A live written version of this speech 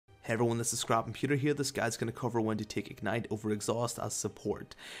Hey everyone, this is Scrap Computer here. This guide's going to cover when to take Ignite over Exhaust as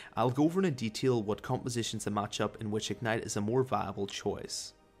support. I'll go over in detail what compositions and match up in which Ignite is a more viable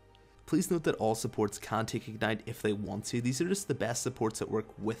choice. Please note that all supports can take Ignite if they want to. These are just the best supports that work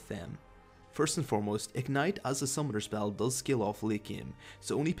with them. First and foremost, Ignite as a summoner spell does scale off late game,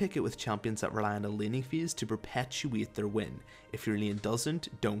 so only pick it with champions that rely on a laning phase to perpetuate their win. If your lane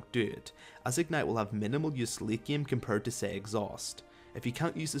doesn't, don't do it, as Ignite will have minimal use late game compared to say Exhaust. If you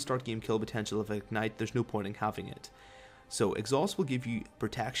can't use the start game kill potential of Ignite, there's no point in having it. So Exhaust will give you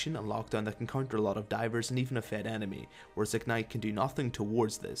protection and lockdown that can counter a lot of divers and even a fed enemy, whereas Ignite can do nothing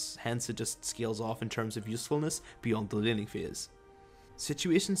towards this, hence it just scales off in terms of usefulness beyond the laning phase.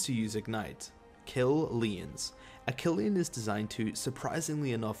 Situations to use Ignite. Kill lanes. A kill lane is designed to,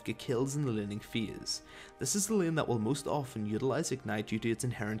 surprisingly enough, get kills in the laning phase. This is the lane that will most often utilize Ignite due to its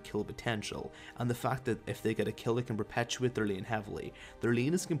inherent kill potential, and the fact that if they get a kill it can perpetuate their lane heavily. Their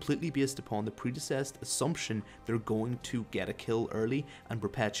lane is completely based upon the predecessed assumption they're going to get a kill early and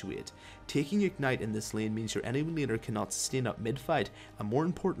perpetuate. Taking Ignite in this lane means your enemy laner cannot sustain up mid-fight, and more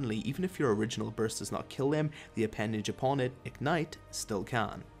importantly, even if your original burst does not kill them, the appendage upon it, Ignite, still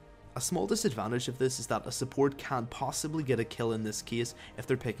can. A small disadvantage of this is that a support can't possibly get a kill in this case if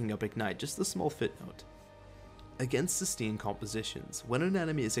they're picking up Ignite, just a small footnote. Against sustained compositions, when an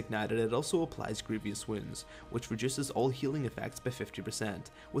enemy is ignited it also applies Grievous Wounds, which reduces all healing effects by 50%,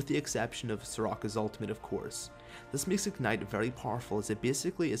 with the exception of Soraka's ultimate of course. This makes Ignite very powerful as it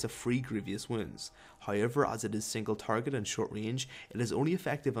basically is a free Grievous Wounds. However, as it is single target and short range, it is only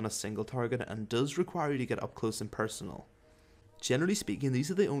effective on a single target and does require you to get up close and personal. Generally speaking, these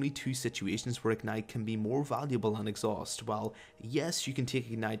are the only two situations where Ignite can be more valuable than Exhaust. While yes, you can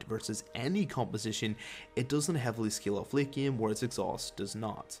take Ignite versus any composition, it doesn't heavily scale off late game, whereas Exhaust does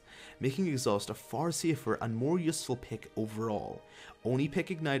not, making Exhaust a far safer and more useful pick overall. Only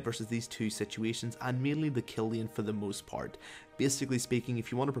pick Ignite versus these two situations and mainly the kill lane for the most part. Basically speaking,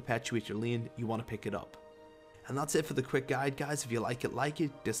 if you want to perpetuate your lane, you want to pick it up. And that's it for the quick guide, guys. If you like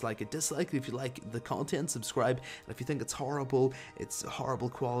it, dislike it, dislike it. If you like the content, subscribe. And if you think it's horrible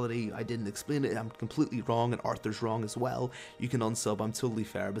quality, I didn't explain it, I'm completely wrong, and Arthur's wrong as well, you can unsub, I'm totally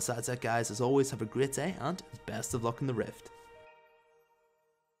fair. Besides that, guys, as always, have a great day, and best of luck in the Rift.